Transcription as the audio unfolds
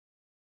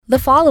The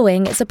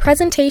following is a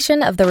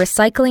presentation of the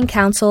Recycling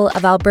Council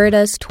of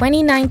Alberta's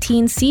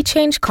 2019 Sea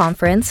Change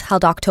Conference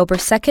held October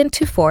 2nd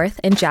to 4th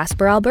in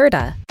Jasper,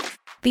 Alberta.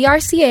 The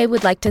RCA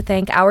would like to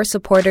thank our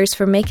supporters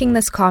for making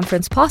this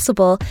conference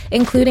possible,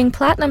 including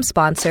Platinum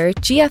sponsor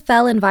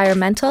GFL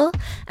Environmental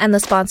and the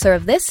sponsor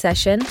of this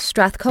session,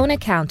 Strathcona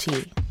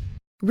County.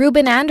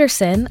 Ruben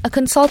Anderson, a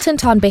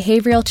consultant on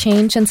behavioral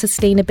change and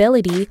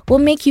sustainability, will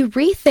make you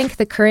rethink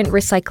the current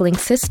recycling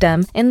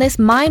system in this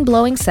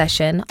mind-blowing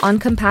session on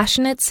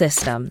compassionate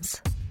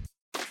systems.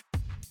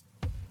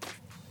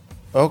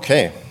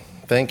 Okay,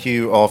 thank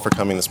you all for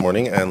coming this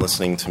morning and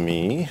listening to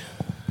me,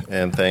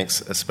 and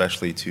thanks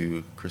especially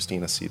to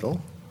Christina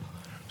Seidel.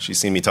 She's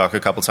seen me talk a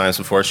couple times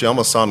before. She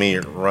almost saw me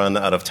run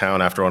out of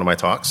town after one of my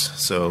talks,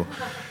 so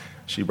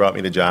she brought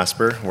me to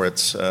Jasper, where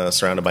it's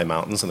surrounded by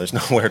mountains and there's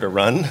nowhere to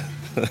run.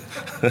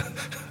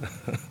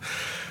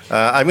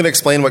 I'm going to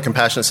explain what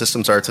compassionate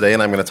systems are today,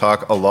 and I'm going to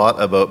talk a lot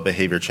about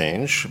behavior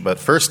change. But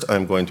first,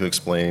 I'm going to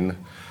explain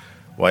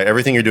why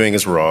everything you're doing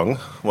is wrong,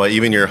 why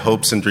even your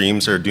hopes and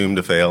dreams are doomed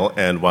to fail,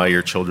 and why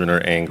your children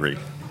are angry.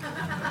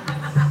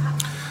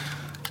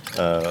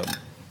 But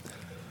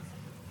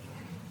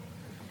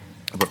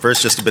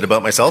first, just a bit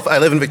about myself. I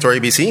live in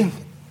Victoria, BC,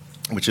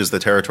 which is the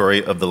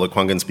territory of the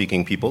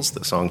Lekwungen-speaking peoples,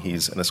 the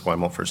Songhees and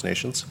Esquimalt First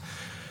Nations.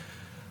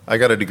 I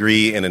got a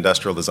degree in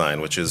industrial design,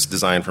 which is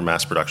design for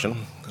mass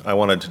production. I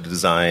wanted to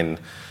design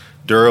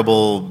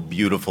durable,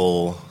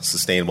 beautiful,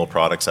 sustainable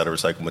products out of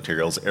recycled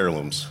materials,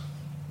 heirloom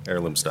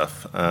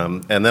stuff.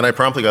 And then I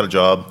promptly got a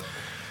job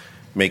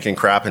making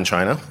crap in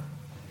China.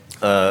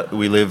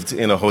 We lived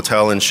in a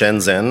hotel in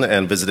Shenzhen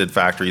and visited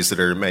factories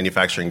that are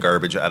manufacturing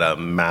garbage at a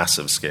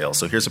massive scale.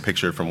 So here's a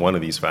picture from one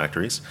of these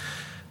factories.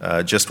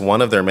 Just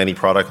one of their many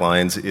product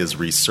lines is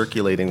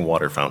recirculating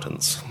water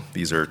fountains.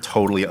 These are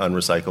totally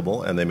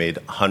unrecyclable, and they made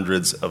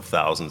hundreds of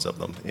thousands of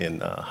them in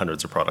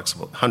hundreds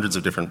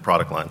of different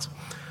product lines.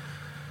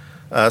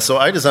 So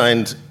I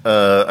designed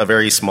a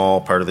very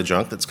small part of the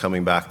junk that's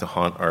coming back to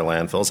haunt our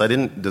landfills. I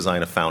didn't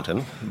design a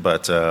fountain,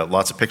 but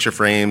lots of picture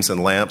frames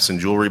and lamps and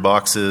jewelry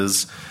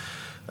boxes.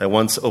 I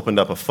once opened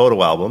up a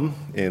photo album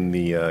in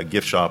the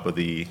gift shop of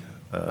the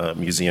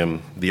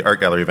museum, the Art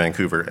Gallery of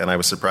Vancouver, and I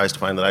was surprised to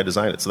find that I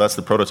designed it. So that's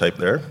the prototype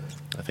there.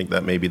 I think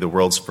that may be the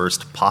world's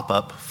first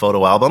pop-up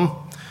photo album.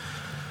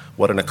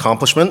 What an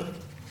accomplishment.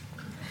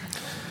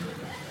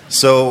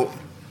 So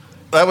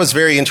that was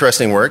very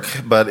interesting work,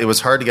 but it was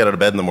hard to get out of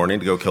bed in the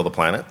morning to go kill the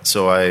planet.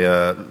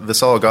 So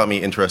this all got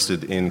me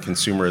interested in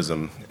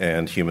consumerism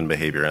and human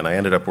behavior, and I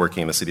ended up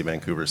working in the City of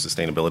Vancouver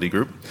Sustainability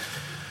Group.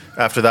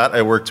 After that,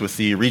 I worked with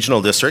the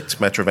regional district,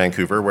 Metro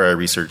Vancouver, where I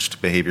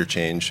researched behavior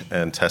change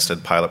and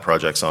tested pilot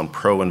projects on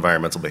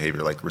pro-environmental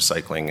behavior like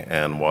recycling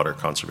and water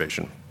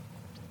conservation.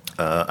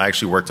 I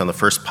actually worked on the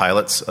first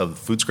pilots of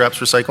food scraps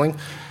recycling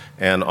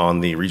and on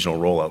the regional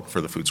rollout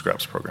for the food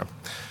scraps program.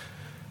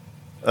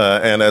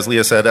 And as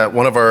Leah said, at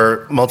one of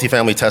our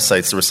multifamily test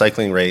sites, the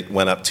recycling rate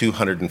went up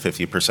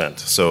 250%.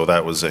 So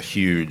that was a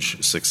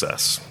huge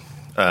success.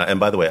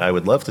 And by the way, I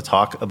would love to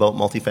talk about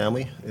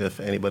multifamily if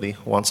anybody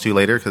wants to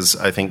later, because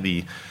I think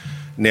the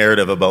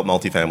narrative about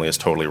multifamily is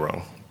totally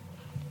wrong.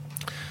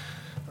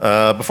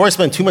 Before I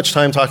spend too much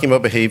time talking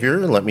about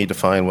behavior, let me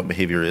define what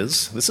behavior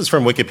is. This is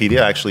from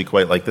Wikipedia. I actually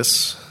quite like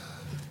this.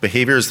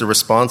 Behavior is the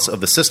response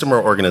of the system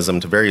or organism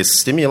to various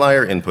stimuli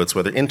or inputs,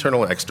 whether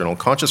internal or external,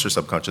 conscious or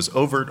subconscious,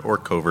 overt or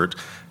covert,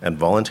 and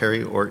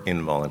voluntary or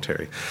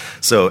involuntary.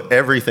 So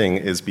everything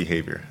is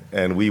behavior,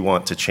 and we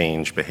want to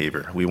change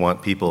behavior. We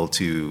want people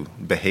to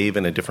behave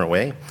in a different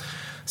way.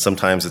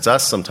 Sometimes it's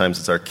us, sometimes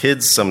it's our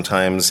kids,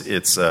 sometimes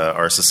it's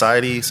our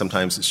society,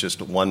 sometimes it's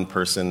just one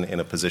person in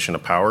a position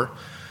of power.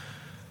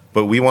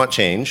 But we want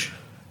change,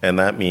 and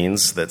that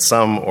means that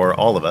some or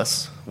all of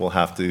us will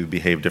have to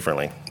behave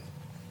differently.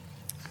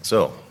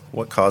 So,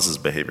 what causes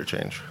behavior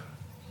change?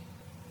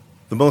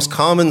 The most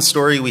common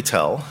story we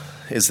tell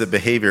is that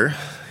behavior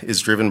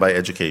is driven by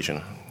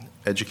education.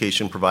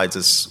 Education provides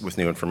us with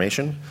new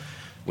information.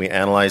 We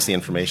analyze the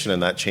information,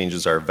 and that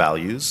changes our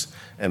values.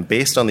 And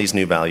based on these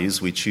new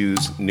values, we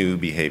choose new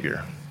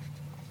behavior.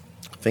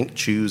 Think,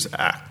 choose,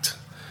 act.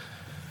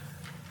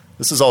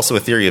 This is also a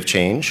theory of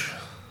change.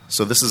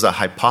 So this is a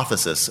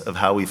hypothesis of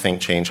how we think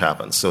change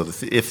happens. So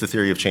if the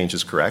theory of change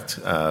is correct,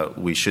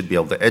 we should be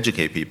able to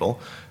educate people,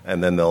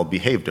 and then they'll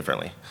behave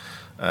differently.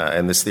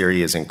 And this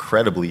theory is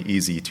incredibly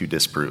easy to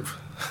disprove.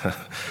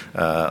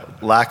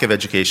 Lack of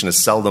education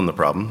is seldom the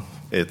problem.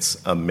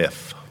 It's a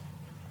myth.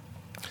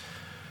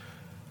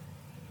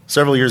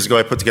 Several years ago,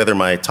 I put together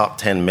my top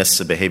 10 myths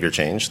of behavior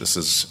change. This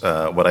is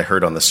what I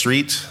heard on the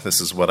street. This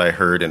is what I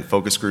heard in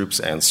focus groups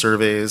and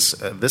surveys.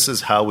 This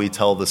is how we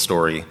tell the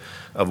story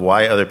of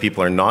why other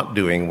people are not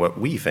doing what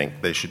we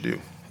think they should do.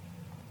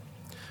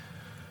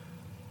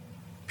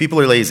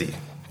 People are lazy.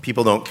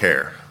 People don't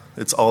care.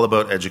 It's all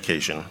about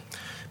education.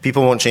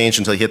 People won't change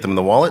until you hit them in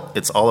the wallet.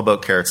 It's all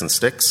about carrots and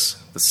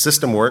sticks. The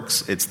system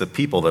works. It's the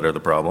people that are the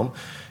problem.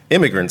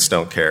 Immigrants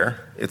don't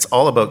care. It's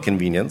all about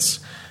convenience.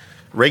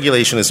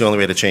 Regulation is the only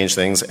way to change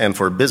things, and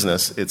for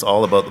business, it's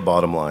all about the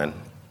bottom line.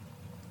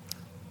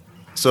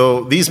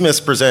 So these myths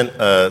present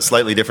a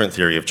slightly different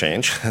theory of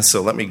change,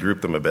 so let me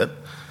group them a bit.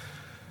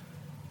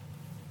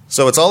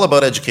 So it's all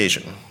about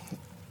education.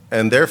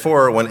 And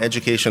therefore, when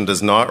education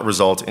does not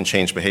result in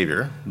changed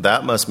behavior,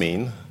 that must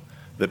mean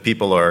that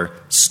people are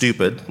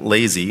stupid,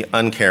 lazy,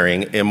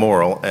 uncaring,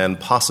 immoral, and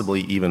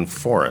possibly even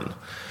foreign.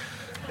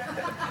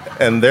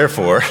 And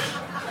therefore,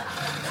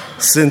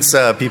 since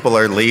people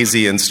are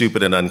lazy and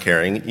stupid and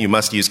uncaring, you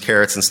must use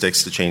carrots and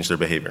sticks to change their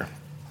behavior.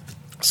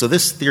 So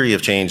this theory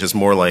of change is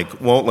more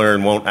like won't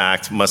learn, won't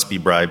act, must be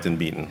bribed and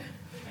beaten.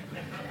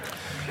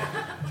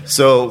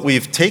 So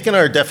we've taken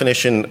our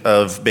definition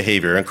of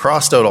behavior and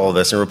crossed out all of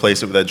this and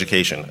replaced it with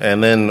education.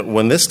 And then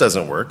when this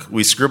doesn't work,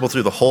 we scribble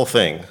through the whole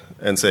thing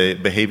and say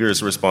behavior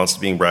is a response to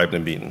being bribed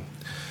and beaten.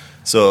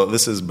 So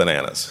this is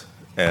bananas.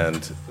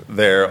 And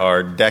there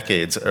are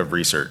decades of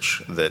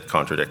research that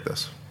contradict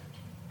this.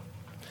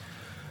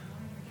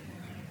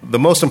 The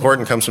most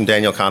important comes from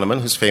Daniel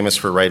Kahneman, who's famous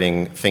for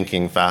writing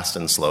Thinking Fast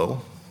and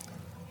Slow.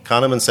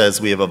 Kahneman says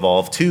we have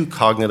evolved two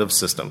cognitive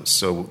systems.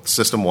 So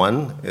system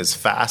one is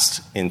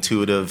fast,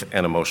 intuitive,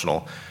 and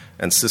emotional,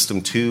 and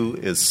system two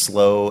is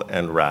slow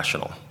and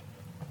rational.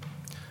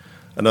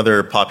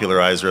 Another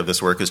popularizer of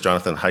this work is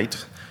Jonathan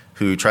Haidt,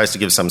 who tries to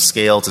give some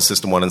scale to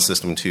system one and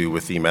system two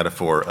with the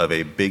metaphor of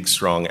a big,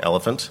 strong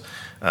elephant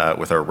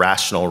with a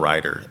rational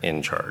rider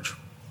in charge.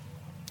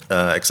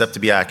 Except to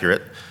be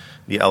accurate,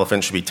 the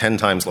elephant should be 10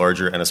 times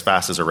larger and as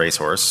fast as a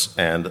racehorse,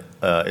 and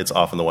it's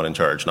often the one in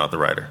charge, not the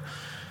rider.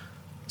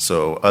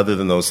 So other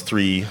than those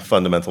three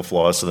fundamental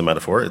flaws to the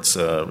metaphor, it's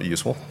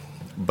useful.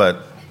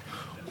 But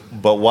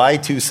why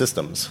two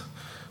systems?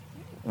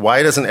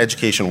 Why doesn't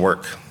education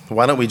work?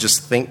 Why don't we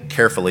just think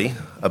carefully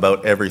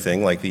about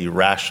everything like the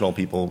rational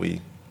people we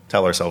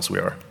tell ourselves we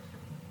are?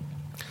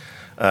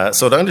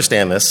 So to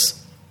understand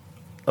this,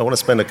 I want to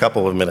spend a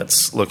couple of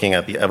minutes looking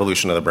at the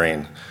evolution of the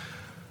brain.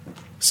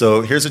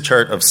 So here's a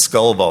chart of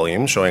skull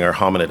volume showing our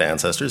hominid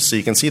ancestors. So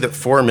you can see that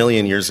 4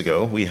 million years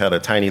ago, we had a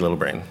tiny little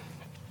brain.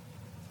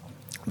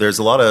 There's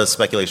a lot of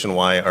speculation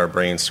why our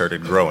brains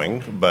started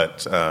growing,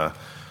 but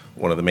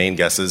one of the main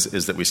guesses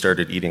is that we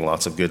started eating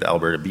lots of good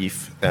Alberta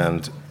beef,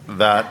 and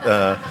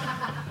that,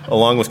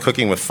 along with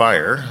cooking with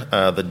fire,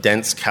 the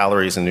dense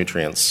calories and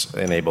nutrients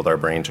enabled our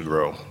brain to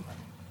grow.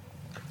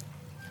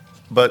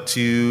 But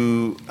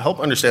to help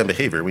understand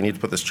behavior, we need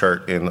to put this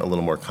chart in a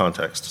little more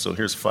context. So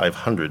here's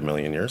 500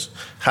 million years.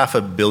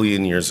 500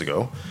 million years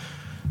ago,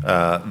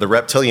 the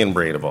reptilian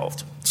brain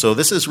evolved. So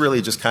this is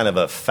really just kind of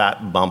a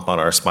fat bump on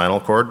our spinal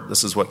cord.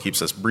 This is what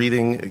keeps us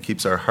breathing. It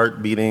keeps our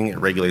heart beating. It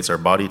regulates our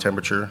body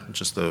temperature,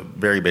 just the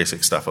very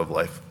basic stuff of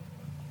life.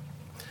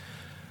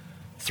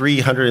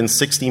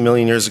 360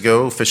 million years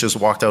ago, fishes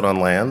walked out on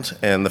land,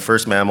 and the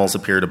first mammals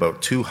appeared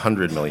about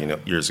 200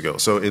 million years ago.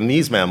 So in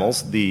these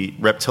mammals, the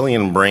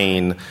reptilian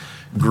brain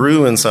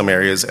grew in some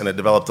areas, and it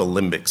developed a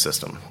limbic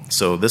system.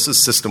 So this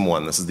is system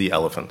one. This is the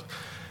elephant.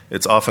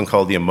 It's often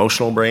called the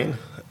emotional brain,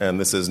 and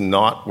this is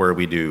not where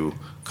we do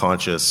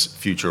conscious,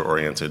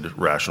 future-oriented,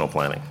 rational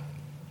planning.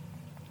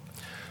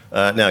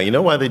 Now, you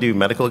know why they do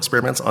medical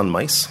experiments on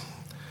mice?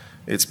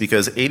 It's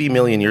because 80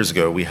 million years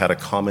ago, we had a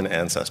common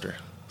ancestor.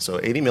 So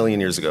 80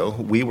 million years ago,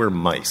 we were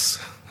mice.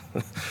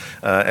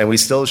 And we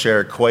still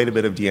share quite a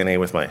bit of DNA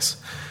with mice.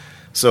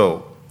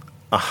 So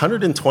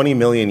 120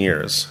 million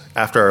years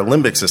after our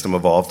limbic system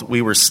evolved,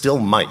 we were still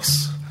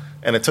mice.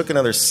 And it took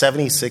another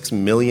 76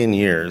 million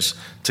years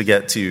to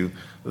get to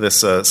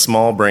this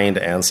small-brained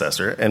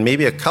ancestor, and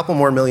maybe a couple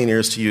more million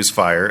years to use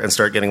fire and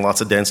start getting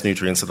lots of dense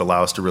nutrients that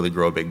allow us to really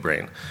grow a big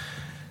brain.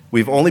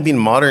 We've only been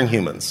modern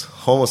humans,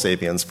 Homo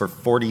sapiens, for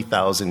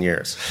 40,000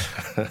 years.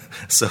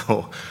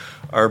 So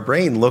our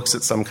brain looks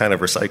at some kind of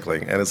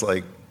recycling and is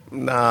like,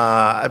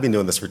 nah, I've been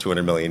doing this for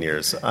 200 million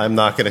years. I'm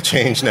not going to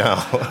change now.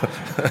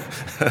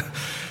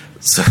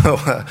 So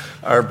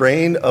our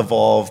brain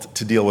evolved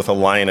to deal with a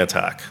lion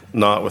attack,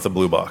 not with a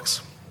blue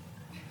box.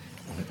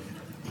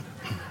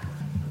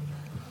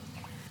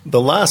 The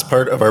last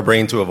part of our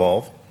brain to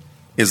evolve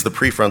is the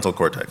prefrontal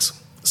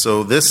cortex.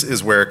 So this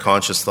is where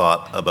conscious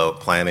thought about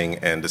planning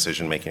and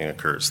decision-making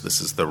occurs. This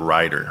is the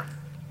rider.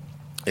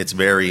 It's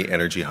very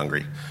energy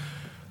hungry.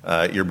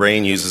 Your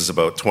brain uses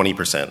about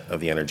 20% of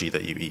the energy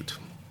that you eat.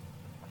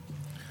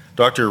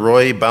 Dr.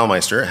 Roy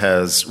Baumeister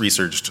has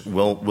researched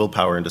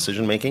willpower and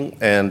decision-making,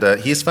 and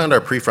he's found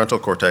our prefrontal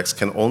cortex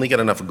can only get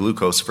enough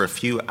glucose for a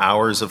few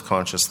hours of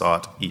conscious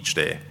thought each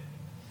day.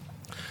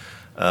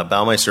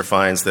 Baumeister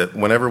finds that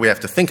whenever we have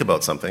to think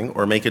about something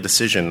or make a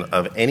decision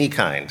of any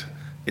kind,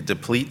 it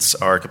depletes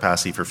our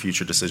capacity for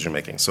future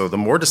decision-making. So the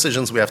more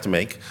decisions we have to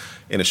make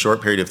in a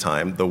short period of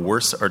time, the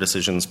worse our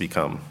decisions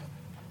become.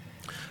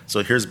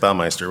 So here's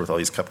Baumeister with all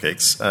these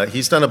cupcakes.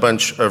 He's done a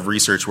bunch of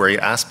research where he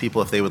asked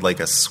people if they would like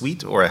a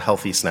sweet or a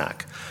healthy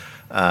snack.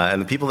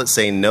 And the people that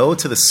say no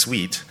to the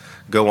sweet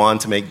go on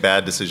to make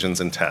bad decisions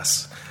in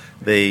tests.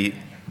 They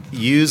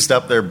used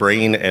up their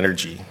brain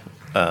energy.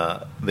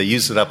 They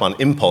used it up on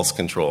impulse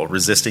control,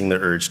 resisting the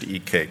urge to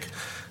eat cake.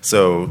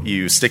 So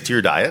you stick to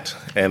your diet,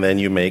 and then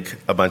you make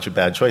a bunch of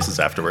bad choices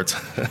afterwards.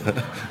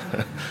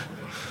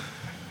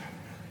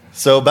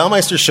 So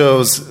Baumeister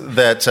shows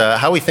that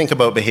how we think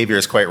about behavior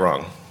is quite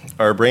wrong.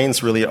 Our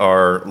brains really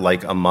are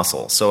like a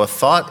muscle. So a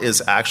thought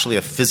is actually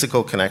a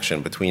physical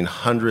connection between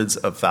hundreds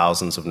of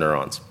thousands of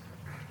neurons.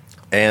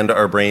 And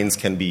our brains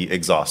can be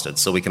exhausted.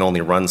 So we can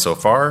only run so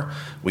far,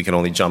 we can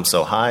only jump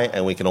so high,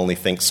 and we can only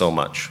think so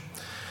much.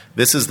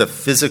 This is the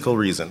physical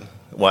reason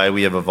why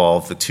we have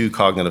evolved the two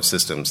cognitive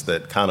systems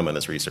that Kahneman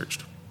has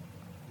researched.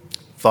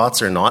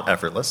 Thoughts are not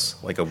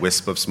effortless, like a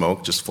wisp of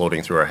smoke just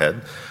floating through our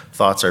head.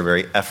 Thoughts are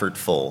very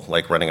effortful,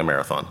 like running a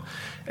marathon.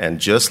 And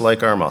just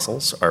like our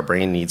muscles, our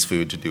brain needs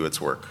food to do its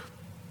work.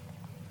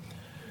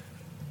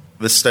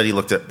 This study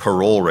looked at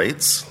parole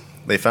rates.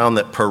 They found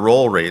that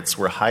parole rates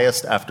were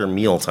highest after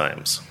meal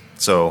times.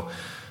 So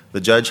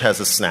the judge has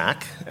a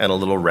snack and a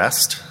little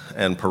rest,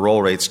 and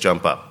parole rates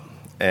jump up.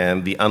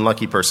 And the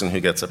unlucky person who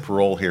gets a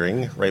parole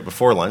hearing right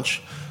before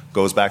lunch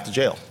goes back to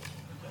jail.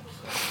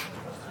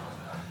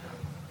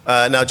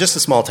 Now, just a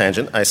small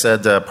tangent. I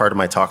said part of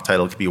my talk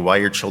title could be Why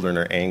Your Children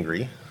Are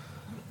Angry.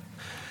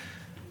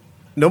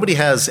 Nobody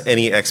has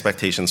any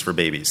expectations for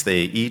babies.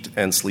 They eat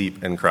and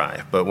sleep and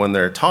cry. But when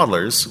they're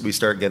toddlers, we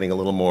start getting a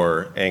little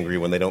more angry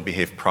when they don't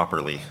behave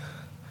properly.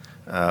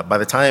 By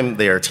the time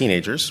they are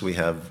teenagers, we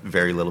have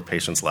very little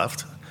patience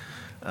left.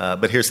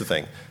 But here's the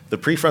thing. The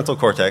prefrontal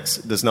cortex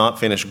does not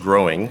finish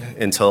growing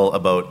until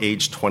about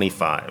age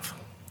 25.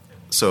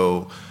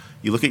 So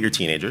you look at your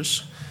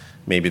teenagers.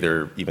 Maybe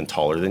they're even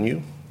taller than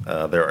you.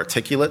 They're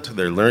articulate.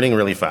 They're learning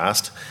really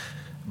fast.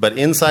 But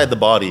inside the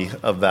body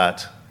of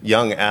that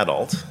young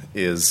adult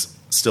is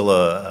still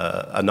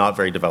a not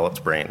very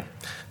developed brain.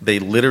 They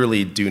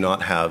literally do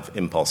not have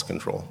impulse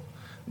control.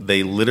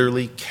 They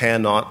literally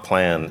cannot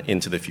plan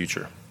into the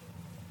future.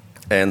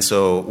 And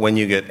so when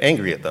you get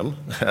angry at them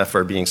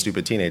for being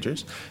stupid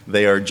teenagers,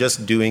 they are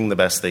just doing the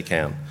best they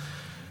can.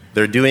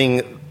 They're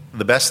doing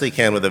the best they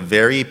can with a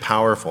very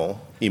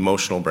powerful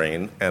emotional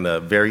brain and a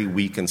very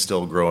weak and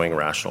still growing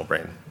rational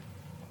brain.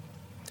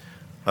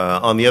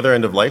 On the other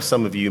end of life,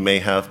 some of you may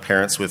have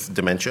parents with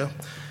dementia.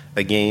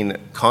 Again,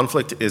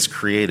 conflict is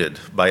created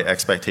by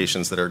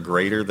expectations that are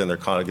greater than their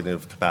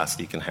cognitive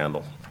capacity can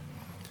handle.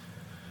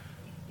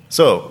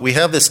 So we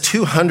have this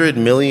 200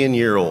 million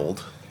year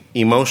old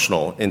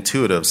emotional,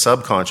 intuitive,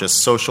 subconscious,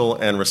 social,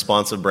 and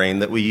responsive brain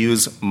that we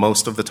use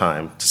most of the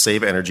time to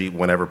save energy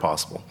whenever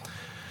possible.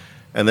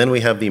 And then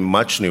we have the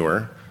much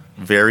newer,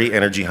 very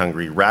energy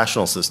hungry,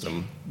 rational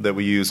system that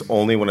we use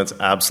only when it's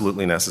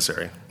absolutely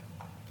necessary.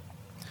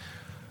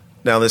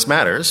 Now, this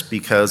matters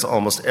because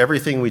almost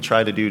everything we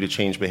try to do to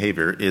change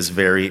behavior is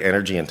very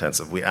energy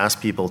intensive. We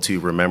ask people to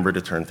remember to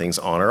turn things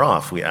on or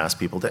off. We ask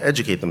people to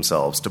educate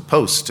themselves, to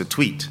post, to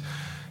tweet.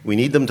 We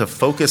need them to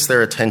focus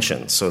their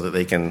attention so that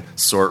they can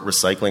sort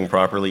recycling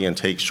properly and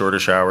take shorter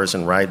showers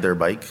and ride their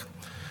bike.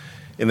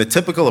 In the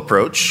typical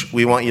approach,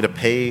 we want you to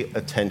pay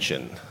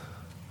attention.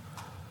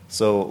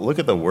 So look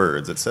at the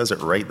words. It says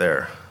it right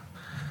there.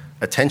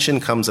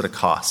 Attention comes at a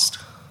cost.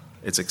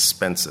 It's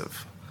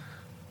expensive.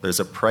 There's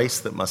a price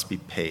that must be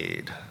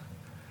paid.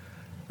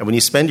 And when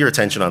you spend your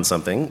attention on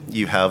something,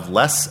 you have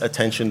less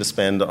attention to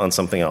spend on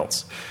something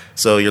else.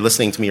 So you're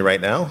listening to me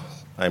right now.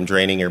 I'm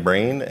draining your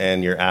brain,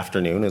 and your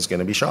afternoon is going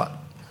to be shot.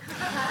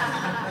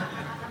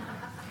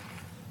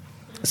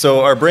 So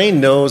our brain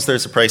knows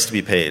there's a price to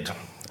be paid,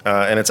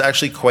 and it's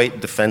actually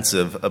quite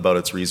defensive about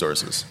its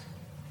resources.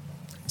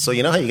 So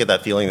you know how you get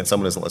that feeling that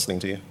someone isn't listening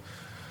to you?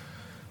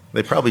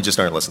 They probably just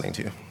aren't listening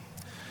to you.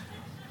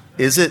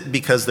 Is it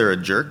because they're a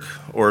jerk,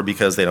 or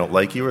because they don't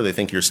like you, or they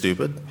think you're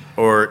stupid?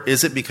 Or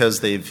is it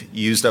because they've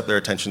used up their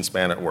attention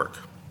span at work?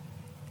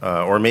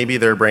 Or maybe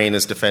their brain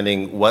is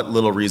defending what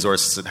little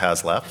resources it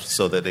has left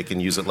so that it can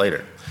use it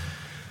later.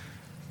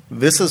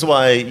 This is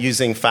why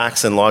using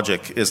facts and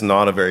logic is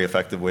not a very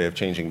effective way of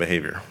changing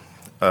behavior.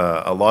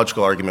 A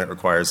logical argument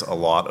requires a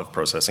lot of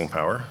processing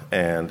power,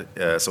 and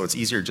so it's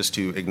easier just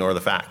to ignore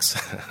the facts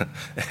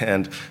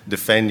and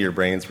defend your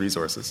brain's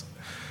resources.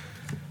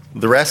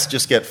 The rest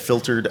just get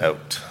filtered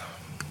out.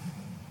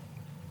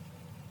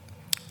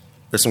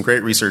 There's some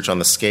great research on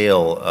the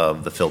scale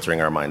of the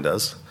filtering our mind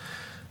does.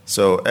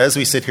 So as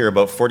we sit here,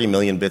 about 40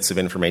 million bits of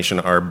information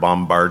are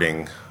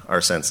bombarding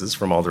our senses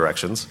from all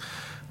directions,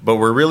 but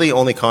we're really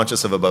only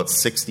conscious of about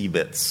 60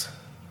 bits.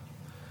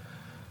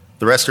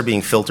 The rest are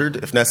being filtered.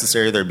 If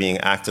necessary, they're being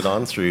acted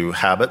on through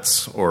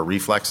habits or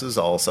reflexes,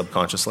 all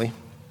subconsciously.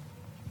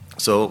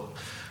 So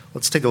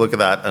let's take a look at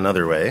that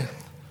another way.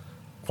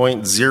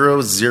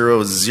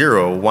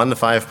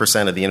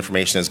 0.00015% of the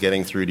information is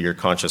getting through to your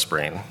conscious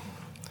brain.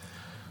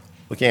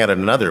 Looking at it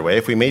another way,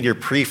 if we made your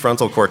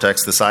prefrontal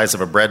cortex the size of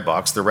a bread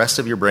box, the rest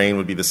of your brain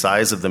would be the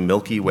size of the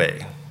Milky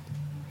Way.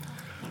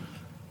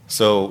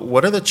 So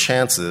what are the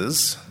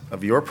chances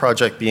of your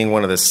project being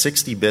one of the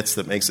 60 bits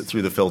that makes it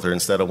through the filter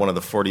instead of one of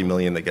the 40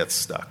 million that gets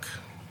stuck?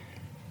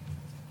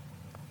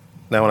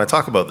 Now, when I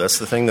talk about this,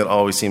 the thing that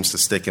always seems to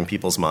stick in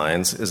people's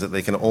minds is that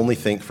they can only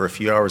think for a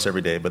few hours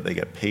every day, but they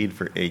get paid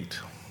for 8.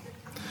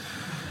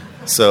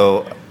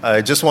 So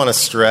I just want to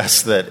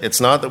stress that it's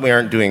not that we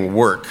aren't doing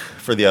work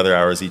for the other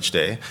hours each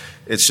day.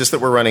 It's just that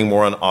we're running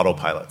more on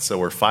autopilot. So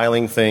we're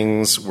filing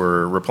things,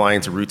 we're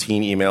replying to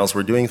routine emails,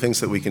 we're doing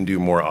things that we can do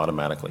more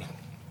automatically.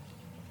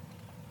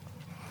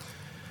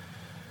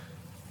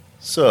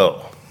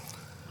 So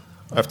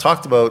I've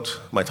talked about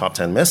my top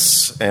 10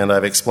 myths, and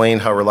I've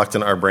explained how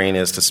reluctant our brain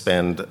is to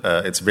spend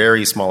its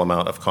very small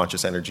amount of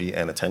conscious energy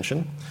and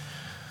attention.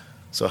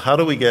 So how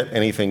do we get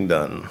anything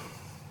done?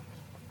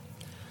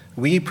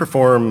 We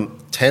perform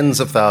tens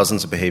of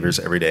thousands of behaviors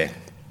every day,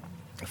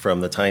 from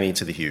the tiny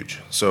to the huge.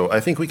 So I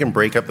think we can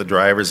break up the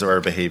drivers of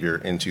our behavior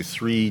into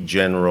three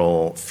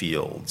general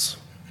fields.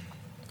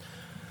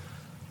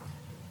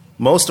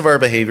 Most of our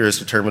behavior is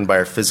determined by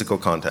our physical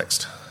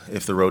context.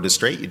 If the road is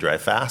straight, you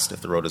drive fast.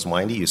 If the road is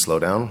windy, you slow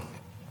down.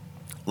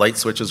 Light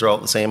switches are all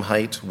at the same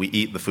height. We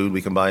eat the food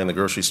we can buy in the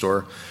grocery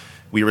store.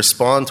 We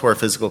respond to our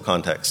physical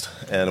context,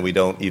 and we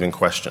don't even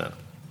question it.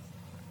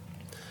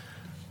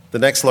 The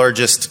next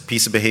largest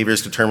piece of behavior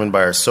is determined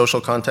by our social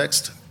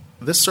context.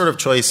 This sort of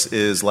choice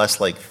is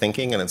less like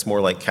thinking, and it's more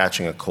like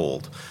catching a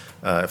cold.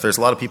 If there's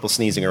a lot of people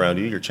sneezing around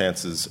you, your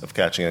chances of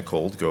catching a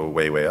cold go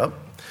way, way up.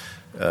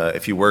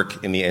 If you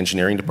work in the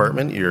engineering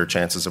department, your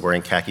chances of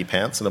wearing khaki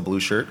pants and a blue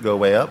shirt go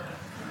way up.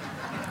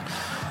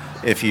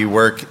 If you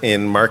work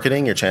in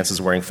marketing, your chances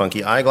of wearing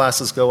funky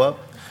eyeglasses go up.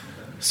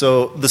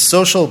 So the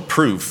social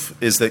proof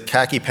is that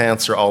khaki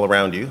pants are all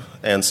around you,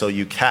 and so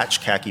you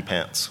catch khaki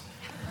pants.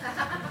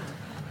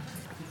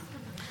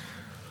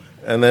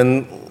 And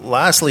then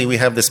lastly, we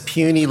have this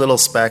puny little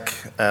speck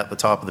at the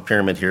top of the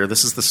pyramid here.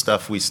 This is the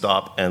stuff we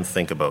stop and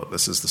think about.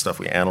 This is the stuff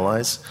we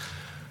analyze.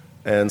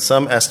 And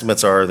some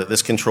estimates are that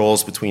this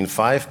controls between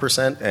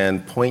 5%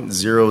 and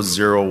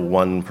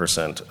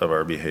 0.001% of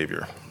our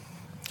behavior.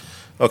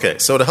 Okay,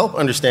 so to help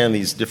understand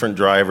these different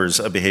drivers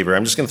of behavior,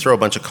 I'm just going to throw a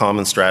bunch of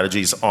common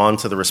strategies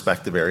onto the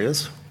respective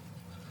areas.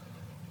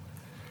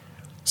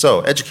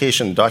 So,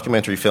 education,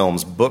 documentary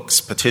films,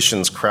 books,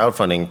 petitions,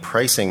 crowdfunding,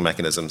 pricing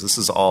mechanisms. This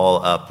is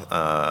all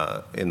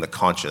up in the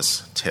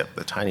conscious tip,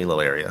 the tiny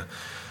little area.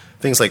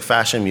 Things like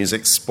fashion,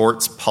 music,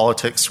 sports,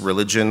 politics,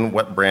 religion,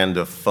 what brand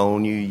of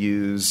phone you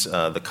use,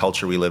 the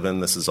culture we live in.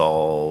 This is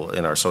all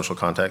in our social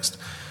context.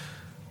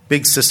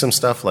 Big system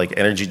stuff like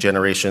energy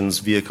generations,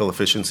 vehicle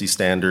efficiency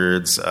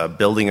standards,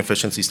 building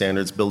efficiency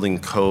standards, building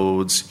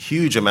codes,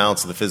 huge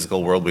amounts of the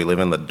physical world we live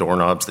in, the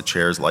doorknobs, the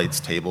chairs, lights,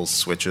 tables,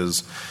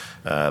 switches,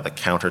 the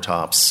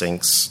countertops,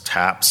 sinks,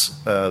 taps.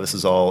 This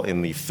is all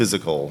in the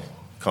physical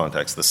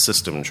context, the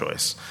system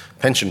choice.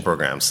 Pension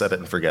programs, set it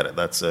and forget it.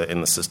 That's in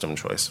the system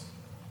choice.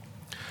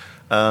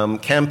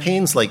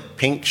 Campaigns like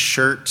Pink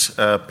Shirt,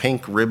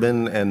 Pink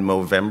Ribbon, and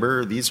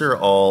Movember, these are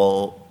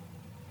all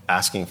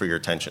asking for your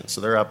attention.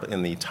 So they're up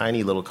in the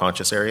tiny little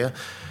conscious area.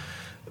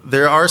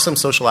 There are some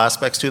social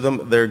aspects to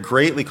them. They're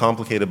greatly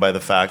complicated by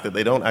the fact that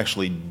they don't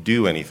actually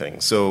do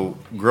anything. So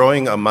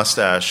growing a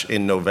mustache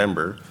in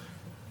November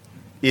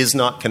is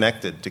not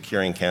connected to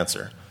curing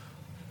cancer.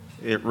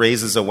 It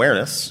raises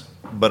awareness,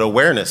 but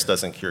awareness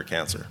doesn't cure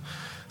cancer.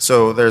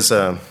 So there's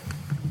some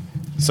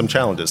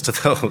challenges to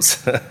those.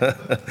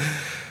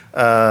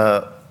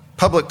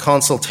 Public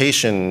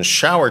consultation,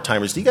 shower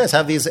timers. Do you guys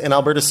have these in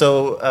Alberta?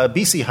 So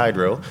BC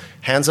Hydro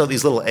hands out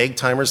these little egg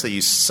timers that you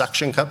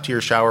suction cup to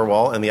your shower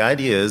wall, and the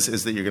idea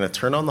is that you're going to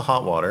turn on the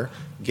hot water,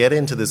 get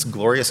into this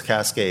glorious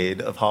cascade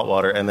of hot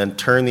water, and then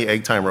turn the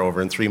egg timer over,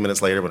 and 3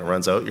 minutes later when it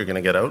runs out, you're going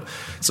to get out.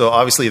 So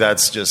obviously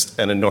that's just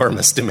an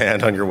enormous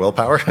demand on your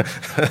willpower.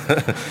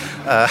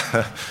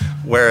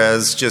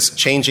 Whereas just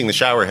changing the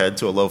shower head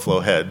to a low-flow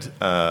head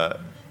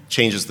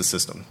changes the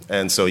system.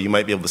 And so you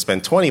might be able to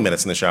spend 20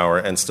 minutes in the shower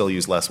and still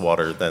use less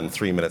water than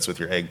 3 minutes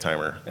with your egg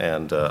timer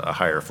and a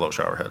higher flow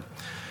shower head.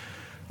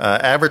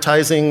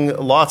 Advertising,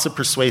 lots of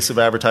persuasive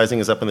advertising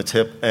is up in the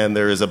tip, and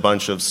there is a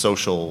bunch of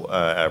social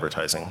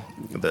advertising,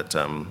 that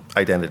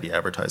identity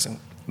advertising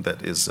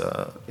that is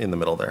in the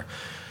middle there.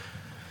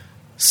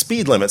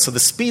 Speed limit. So the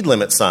speed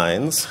limit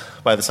signs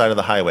by the side of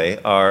the highway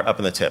are up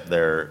in the tip.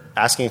 They're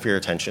asking for your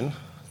attention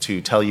to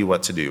tell you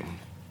what to do.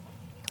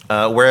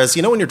 Whereas,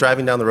 when you're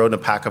driving down the road in a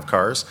pack of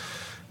cars,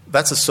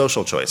 that's a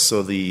social choice.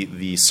 So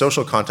the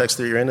social context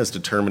that you're in is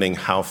determining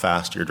how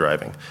fast you're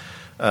driving.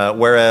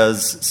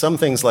 Whereas some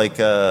things like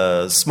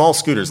small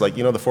scooters, like,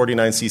 the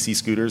 49cc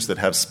scooters that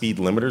have speed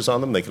limiters on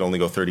them, they can only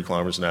go 30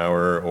 kilometers an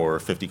hour or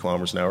 50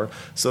 kilometers an hour.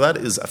 So that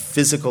is a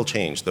physical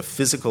change. The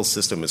physical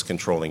system is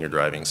controlling your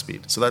driving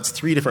speed. So that's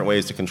 3 different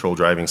ways to control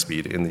driving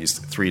speed in these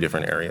 3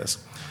 different areas.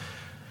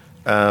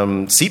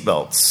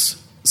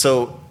 Seatbelts.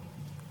 So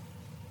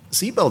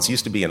seatbelts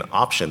used to be an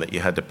option that you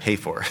had to pay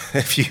for.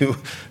 If you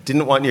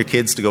didn't want your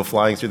kids to go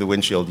flying through the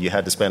windshield, you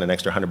had to spend an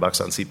extra $100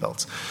 on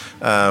seatbelts.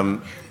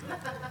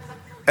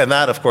 And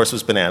that, of course,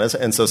 was bananas,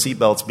 and so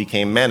seatbelts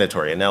became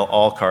mandatory, and now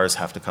all cars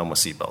have to come with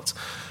seatbelts.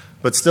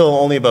 But still,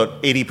 only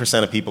about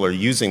 80% of people are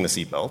using the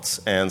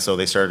seatbelts, and so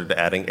they started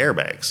adding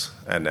airbags,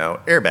 and now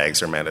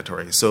airbags are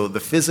mandatory. So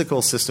the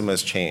physical system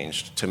has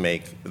changed to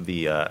make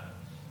the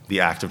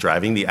act of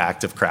driving, the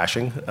act of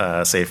crashing,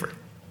 safer.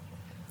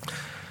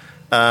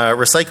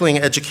 Recycling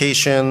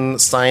education,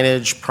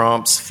 signage,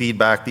 prompts,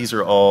 feedback, these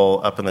are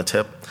all up in the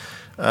tip.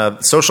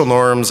 Social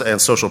norms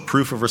and social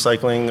proof of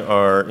recycling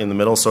are in the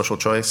middle, social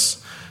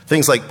choice.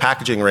 Things like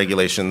packaging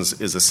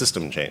regulations is a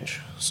system change.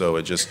 So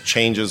it just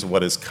changes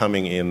what is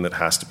coming in that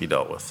has to be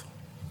dealt with.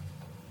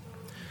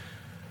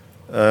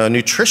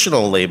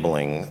 Nutritional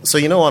labeling. So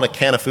on a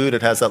can of food,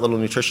 it has that little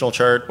nutritional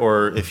chart,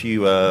 or if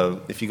you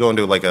go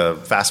into like a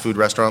fast food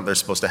restaurant, they're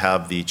supposed to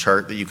have the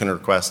chart that you can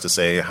request to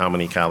say how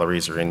many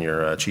calories are in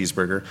your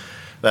cheeseburger.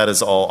 That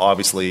is all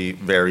obviously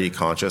very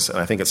conscious, and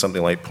I think it's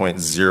something like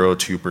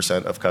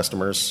 0.02% of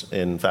customers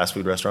in fast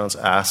food restaurants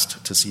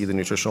asked to see the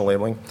nutritional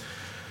labeling.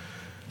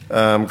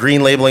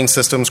 Green labeling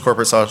systems,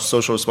 corporate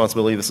social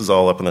responsibility, this is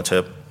all up in the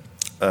tip.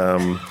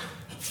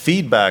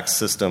 Feedback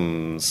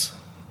systems,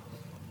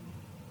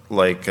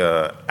 like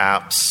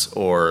apps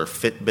or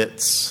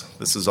Fitbits.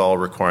 This is all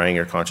requiring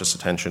your conscious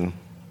attention.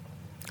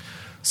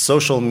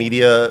 Social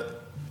media,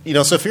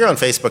 so if you're on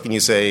Facebook and you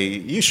say,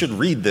 you should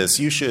read this,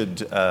 you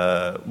should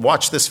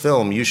watch this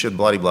film, you should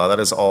blah, blah, blah, that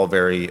is all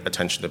very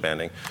attention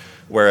demanding.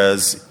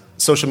 Whereas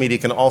social media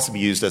can also be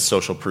used as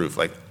social proof,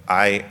 like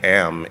I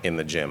am in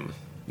the gym.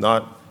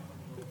 Not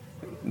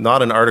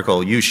an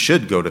article, you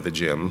should go to the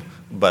gym,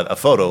 but a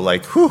photo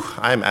like,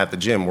 I'm at the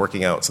gym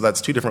working out. So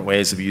that's two different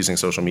ways of using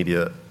social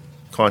media,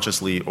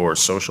 consciously or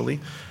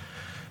socially.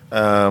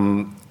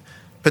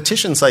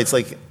 Petition sites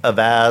like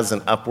Avaz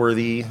and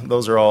Upworthy,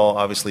 those are all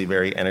obviously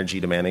very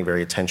energy demanding,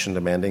 very attention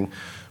demanding,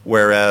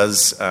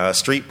 whereas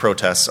street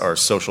protests are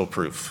social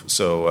proof.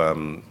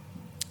 So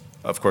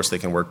of course they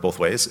can work both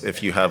ways.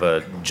 If you have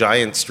a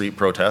giant street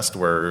protest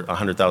where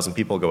 100,000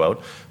 people go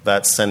out,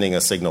 that's sending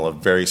a signal of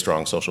very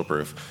strong social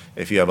proof.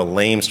 If you have a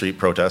lame street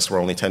protest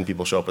where only 10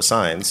 people show up with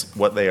signs,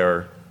 what they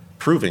are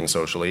proving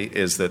socially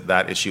is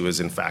that issue is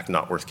in fact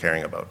not worth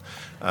caring about.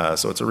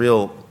 So it's a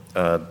real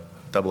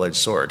double-edged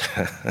sword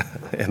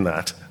in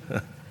that.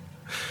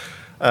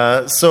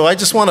 So I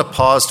just want to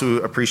pause to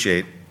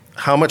appreciate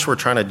how much we're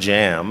trying to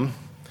jam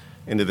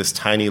into this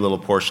tiny little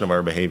portion of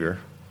our behavior.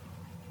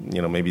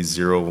 Maybe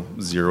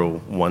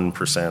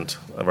 0.001%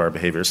 of our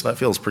behavior. So that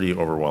feels pretty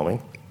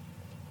overwhelming.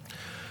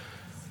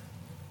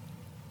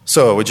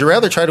 So would you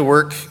rather try to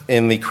work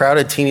in the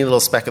crowded, teeny little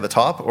speck at the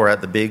top or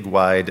at the big,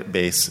 wide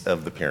base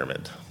of the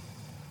pyramid?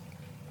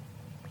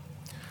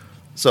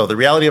 So the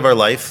reality of our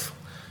life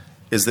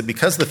is that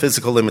because of the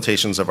physical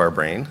limitations of our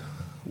brain,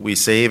 we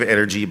save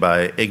energy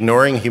by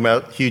ignoring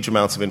huge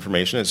amounts of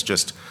information. It's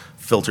just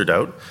filtered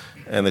out.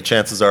 And the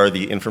chances are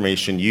the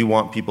information you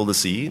want people to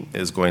see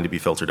is going to be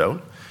filtered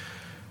out.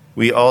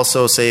 We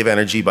also save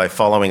energy by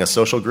following a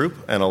social group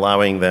and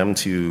allowing them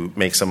to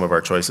make some of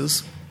our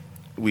choices.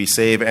 We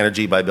save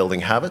energy by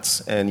building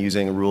habits and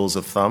using rules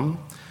of thumb.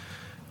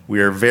 We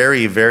are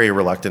very, very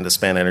reluctant to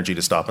spend energy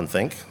to stop and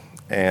think.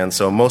 And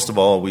so most of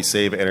all, we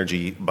save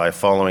energy by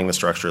following the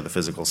structure of the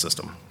physical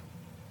system.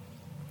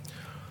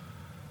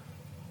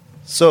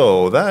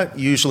 So that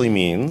usually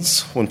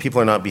means when people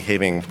are not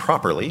behaving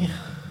properly,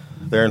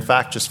 they're in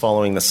fact just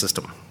following the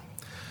system.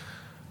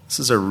 This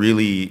is a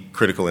really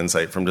critical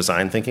insight from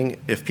design thinking.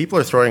 If people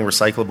are throwing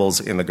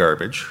recyclables in the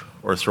garbage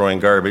or throwing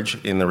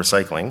garbage in the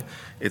recycling,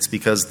 it's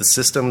because the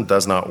system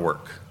does not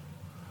work.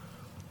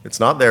 It's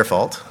not their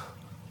fault,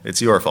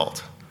 it's your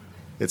fault.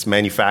 It's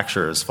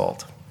manufacturer's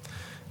fault.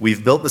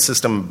 We've built the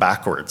system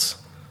backwards,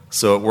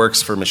 so it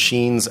works for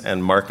machines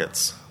and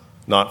markets,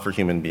 not for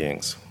human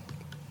beings.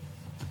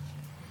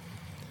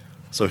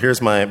 So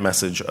here's my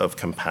message of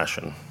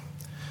compassion.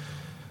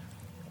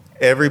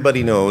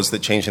 Everybody knows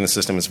that changing the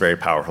system is very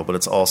powerful, but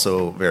it's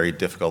also very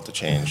difficult to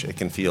change. It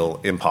can feel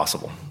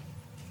impossible.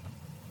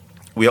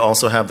 We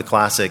also have the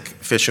classic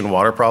fish and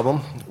water problem,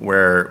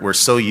 where we're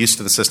so used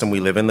to the system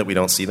we live in that we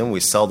don't see them. We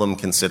seldom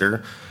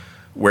consider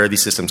where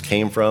these systems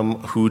came from,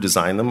 who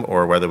designed them,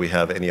 or whether we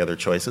have any other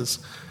choices.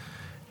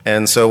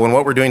 And so when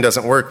what we're doing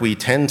doesn't work, we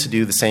tend to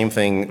do the same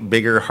thing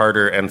bigger,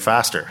 harder, and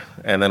faster.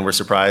 And then we're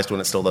surprised when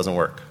it still doesn't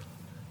work.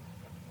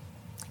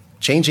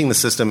 Changing the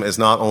system is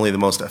not only the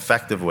most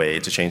effective way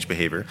to change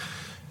behavior.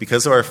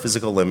 Because of our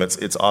physical limits,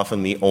 it's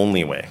often the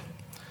only way.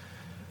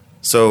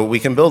 So we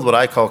can build what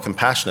I call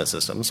compassionate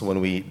systems when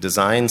we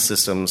design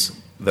systems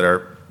that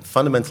are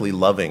fundamentally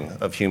loving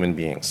of human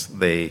beings.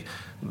 They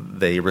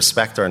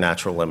respect our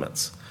natural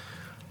limits.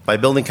 By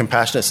building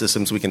compassionate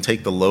systems, we can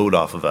take the load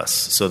off of us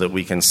so that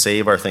we can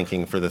save our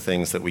thinking for the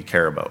things that we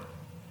care about.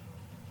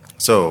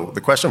 So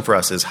the question for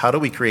us is, how do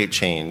we create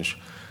change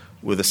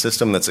with a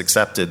system that's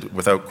accepted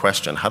without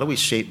question? How do we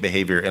shape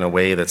behavior in a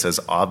way that's as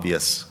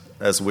obvious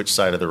as which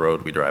side of the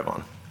road we drive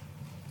on?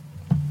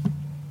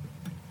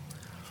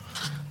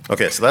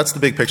 Okay, so that's the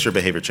big picture of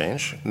behavior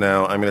change.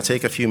 Now, I'm going to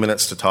take a few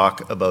minutes to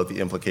talk about the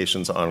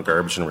implications on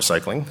garbage and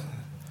recycling.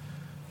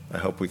 I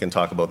hope we can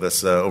talk about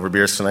this over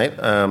beers tonight.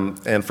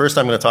 And first,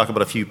 I'm going to talk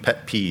about a few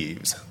pet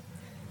peeves.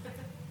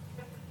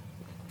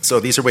 So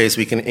these are ways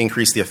we can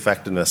increase the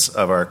effectiveness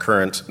of our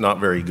current not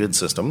very good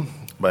system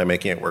by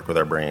making it work with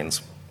our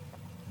brains.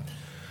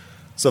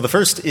 So the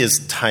first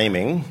is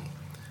timing.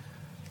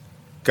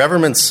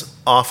 Governments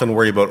often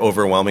worry about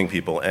overwhelming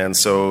people, and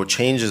so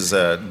change is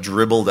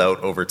dribbled out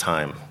over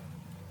time.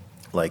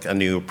 Like a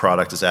new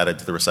product is added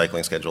to the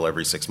recycling schedule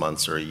every 6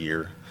 months or a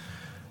year.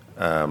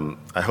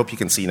 I hope you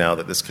can see now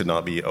that this could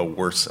not be a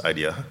worse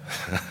idea.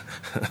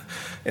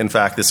 In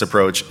fact, this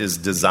approach is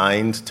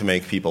designed to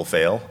make people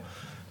fail.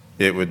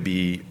 It would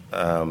be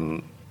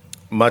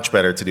much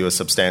better to do a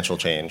substantial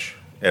change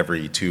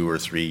every 2 or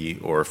 3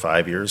 or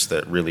 5 years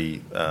that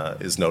really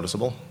is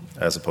noticeable,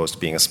 as opposed to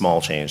being a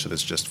small change that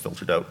is just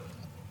filtered out.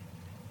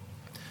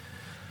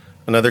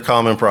 Another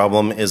common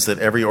problem is that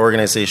every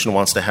organization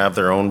wants to have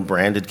their own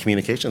branded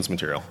communications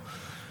material.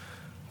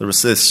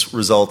 This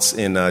results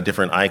in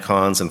different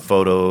icons and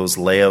photos,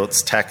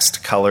 layouts,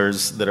 text,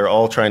 colors that are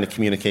all trying to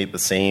communicate the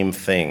same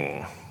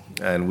thing.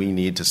 And we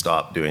need to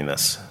stop doing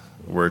this.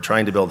 We're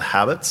trying to build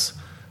habits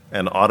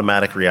and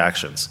automatic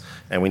reactions,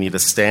 and we need a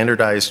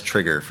standardized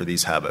trigger for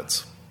these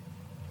habits.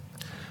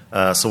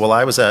 So while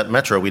I was at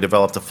Metro, we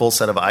developed a full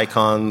set of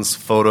icons,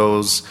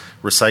 photos,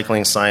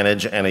 recycling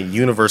signage, and a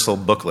universal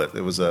booklet.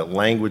 It was a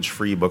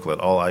language-free booklet,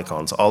 all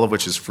icons, all of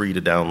which is free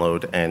to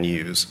download and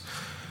use.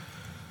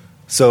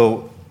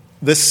 So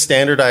this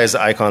standardized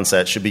icon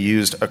set should be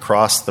used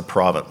across the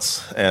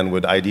province and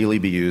would ideally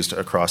be used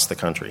across the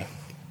country.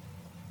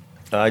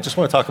 I just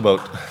want to talk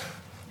about...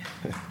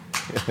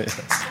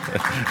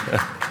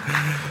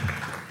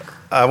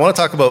 I want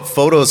to talk about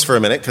photos for a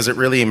minute because it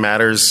really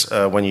matters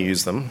when you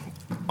use them.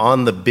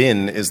 On the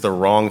bin is the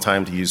wrong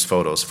time to use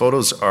photos.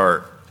 Photos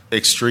are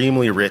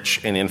extremely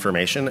rich in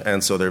information,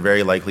 and so they're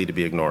very likely to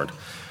be ignored.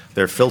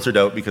 They're filtered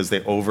out because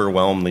they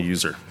overwhelm the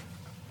user.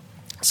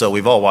 So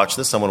we've all watched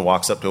this. Someone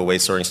walks up to a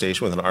waste sorting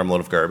station with an armload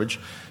of garbage,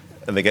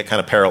 and they get kind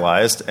of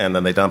paralyzed, and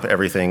then they dump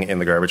everything in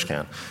the garbage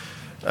can.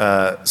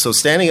 So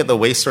standing at the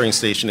waste sorting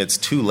station, it's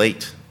too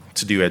late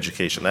to do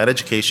education. That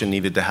education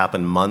needed to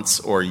happen months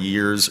or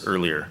years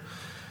earlier,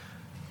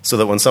 so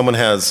that when someone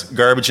has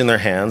garbage in their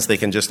hands, they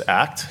can just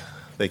act.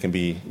 They can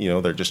be,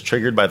 they're just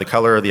triggered by the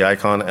color of the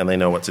icon, and they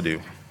know what to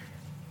do.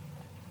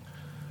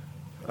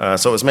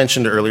 So it was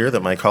mentioned earlier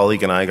that my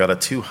colleague and I got a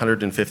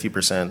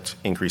 250%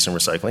 increase in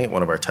recycling at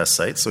one of our test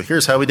sites. So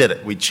here's how we did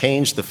it. We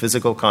changed the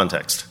physical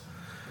context.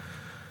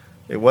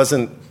 It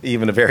wasn't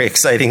even a very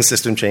exciting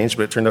system change,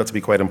 but it turned out to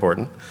be quite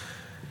important.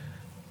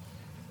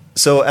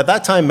 So at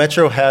that time,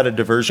 Metro had a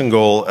diversion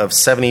goal of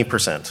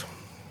 70%.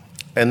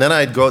 And then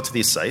I'd go out to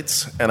these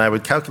sites, and I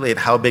would calculate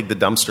how big the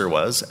dumpster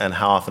was and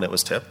how often it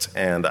was tipped,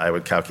 and I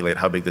would calculate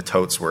how big the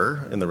totes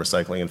were in the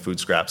recycling and food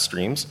scrap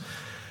streams.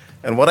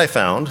 And what I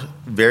found,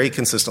 very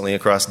consistently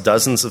across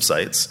dozens of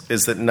sites,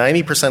 is that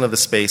 90% of the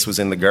space was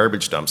in the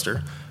garbage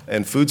dumpster,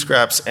 and food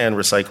scraps and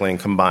recycling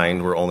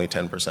combined were only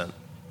 10%.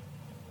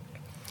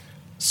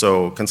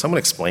 So can someone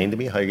explain to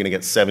me how you're going to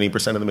get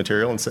 70% of the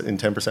material in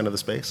 10% of the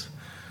space?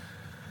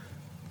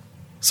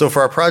 So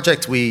for our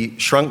project, we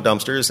shrunk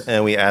dumpsters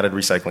and we added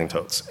recycling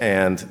totes,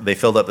 and they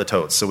filled up the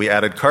totes. So we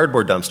added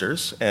cardboard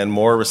dumpsters and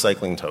more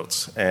recycling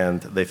totes,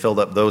 and they filled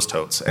up those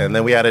totes. And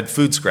then we added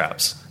food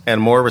scraps and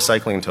more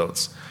recycling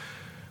totes.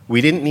 We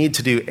didn't need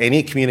to do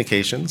any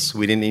communications.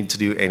 We didn't need to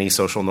do any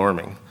social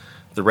norming.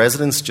 The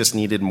residents just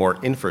needed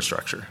more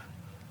infrastructure.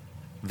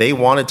 They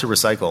wanted to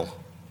recycle,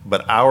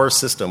 but our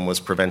system was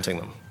preventing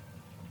them.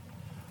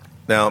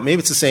 Now, maybe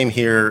it's the same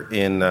here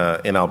in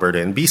Alberta.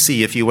 In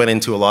BC, if you went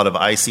into a lot of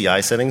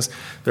ICI settings,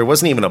 there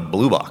wasn't even a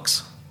blue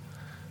box.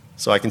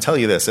 So I can tell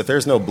you this, if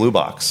there's no blue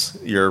box,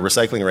 your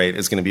recycling rate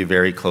is going to be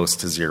very close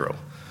to zero.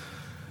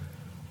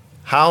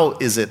 How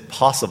is it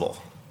possible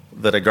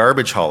that a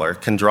garbage hauler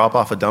can drop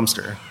off a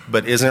dumpster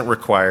but isn't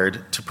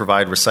required to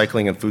provide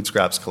recycling and food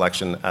scraps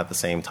collection at the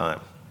same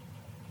time?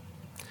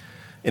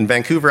 In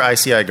Vancouver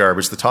ICI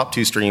garbage, the top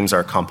 2 streams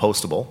are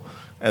compostable,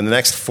 and the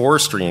next 4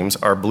 streams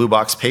are blue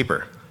box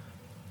paper.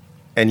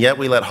 And yet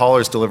we let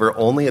haulers deliver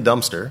only a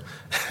dumpster,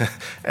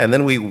 and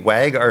then we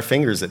wag our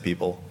fingers at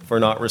people for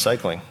not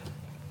recycling.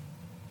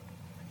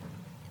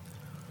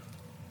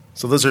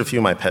 So those are a few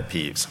of my pet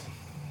peeves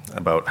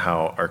about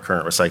how our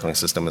current recycling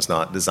system is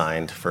not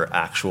designed for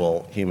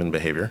actual human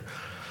behavior.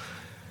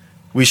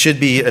 We should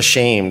be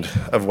ashamed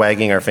of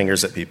wagging our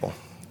fingers at people.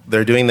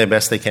 They're doing the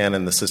best they can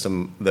in the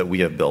system that we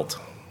have built.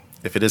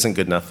 If it isn't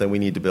good enough, then we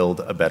need to build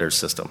a better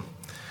system.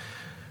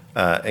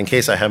 In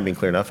case I haven't been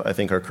clear enough, I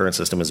think our current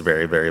system is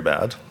very, very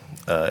bad.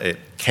 It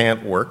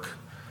can't work.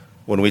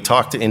 When we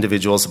talk to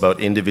individuals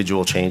about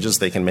individual changes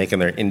they can make in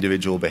their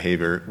individual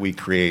behavior, we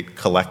create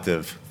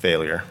collective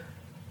failure.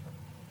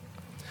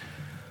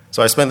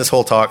 So I spent this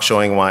whole talk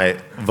showing why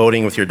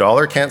voting with your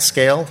dollar can't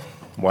scale,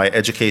 why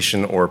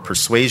education or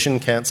persuasion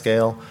can't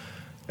scale,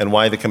 and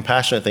why the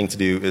compassionate thing to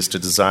do is to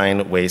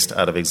design waste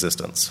out of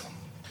existence.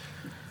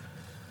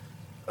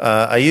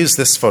 I use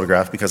this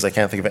photograph because I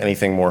can't think of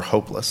anything more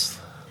hopeless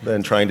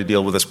than trying to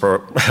deal with this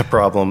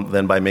problem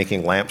than by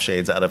making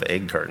lampshades out of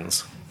egg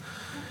cartons.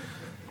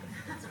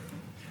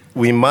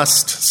 We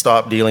must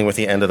stop dealing with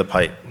the end of the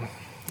pipe.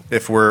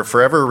 If we're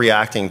forever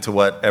reacting to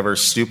whatever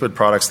stupid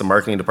products the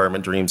marketing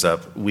department dreams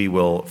up, we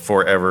will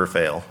forever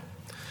fail.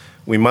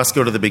 We must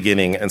go to the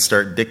beginning and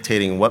start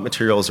dictating what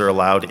materials are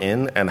allowed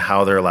in and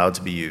how they're allowed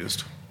to be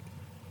used.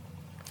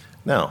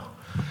 Now,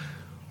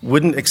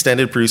 wouldn't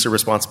extended producer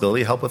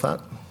responsibility help with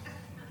that?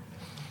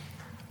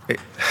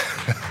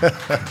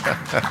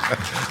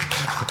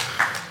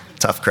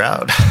 Tough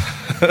crowd.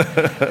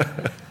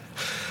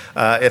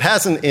 It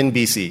hasn't in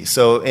BC.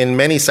 So in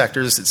many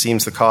sectors, it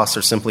seems the costs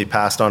are simply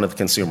passed on to the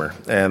consumer,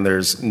 and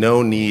there's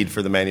no need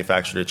for the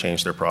manufacturer to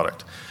change their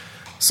product.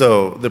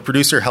 So the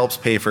producer helps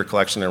pay for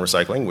collection and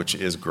recycling, which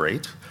is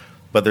great,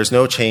 but there's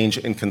no change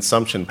in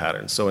consumption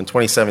patterns. So in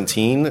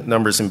 2017,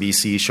 numbers in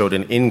BC showed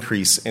an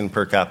increase in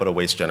per capita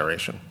waste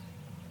generation.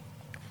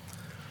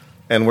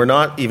 And we're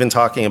not even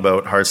talking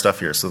about hard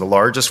stuff here. So the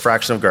largest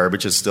fraction of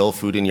garbage is still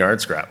food and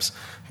yard scraps.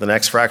 The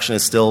next fraction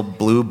is still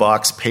blue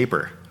box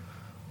paper.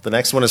 The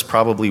next one is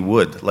probably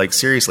wood. Like,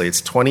 seriously,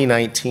 it's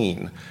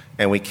 2019,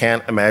 and we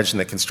can't imagine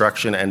that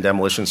construction and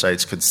demolition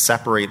sites could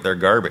separate their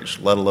garbage,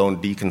 let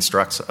alone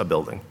deconstruct a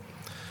building.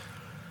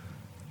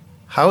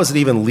 How is it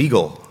even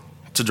legal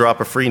to drop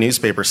a free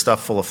newspaper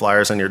stuffed full of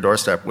flyers on your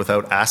doorstep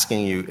without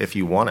asking you if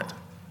you want it?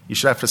 You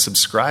should have to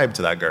subscribe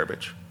to that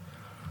garbage.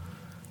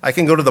 I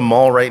can go to the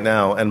mall right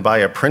now and buy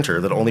a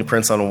printer that only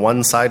prints on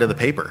one side of the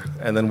paper,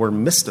 and then we're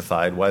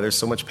mystified why there's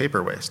so much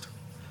paper waste.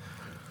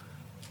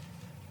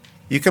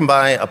 You can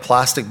buy a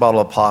plastic bottle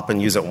of pop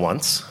and use it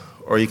once,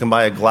 or you can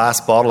buy a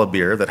glass bottle of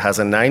beer that has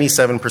a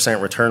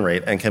 97% return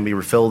rate and can be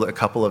refilled a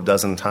couple of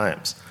dozen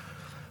times.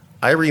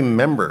 I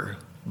remember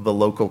the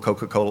local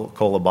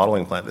Coca-Cola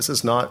bottling plant. This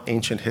is not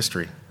ancient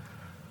history.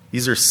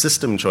 These are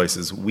system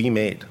choices we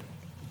made.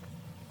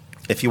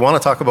 If you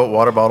want to talk about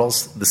water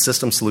bottles, the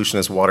system solution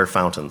is water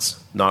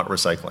fountains, not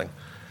recycling.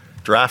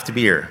 Draft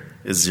beer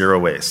is zero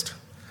waste.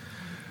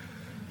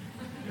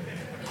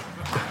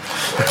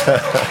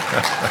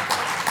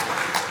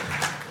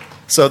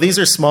 So these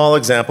are small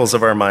examples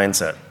of our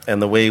mindset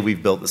and the way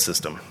we've built the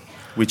system.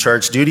 We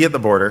charge duty at the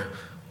border.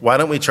 Why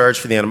don't we charge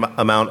for the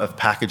amount of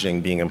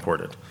packaging being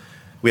imported?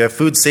 We have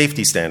food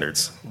safety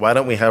standards. Why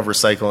don't we have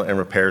recycle and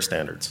repair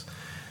standards?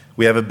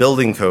 We have a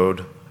building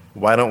code.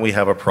 Why don't we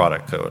have a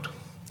product code?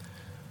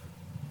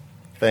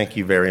 Thank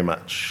you very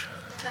much.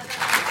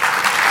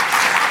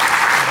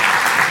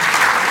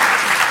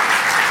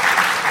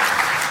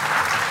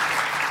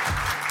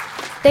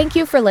 Thank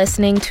you for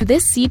listening to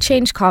this Sea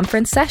Change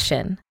Conference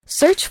session.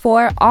 Search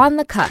for On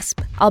the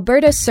Cusp,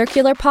 Alberta's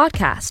Circular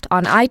Podcast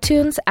on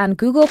iTunes and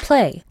Google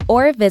Play,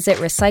 or visit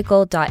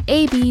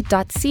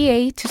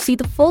recycle.ab.ca to see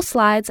the full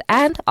slides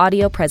and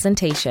audio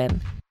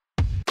presentation.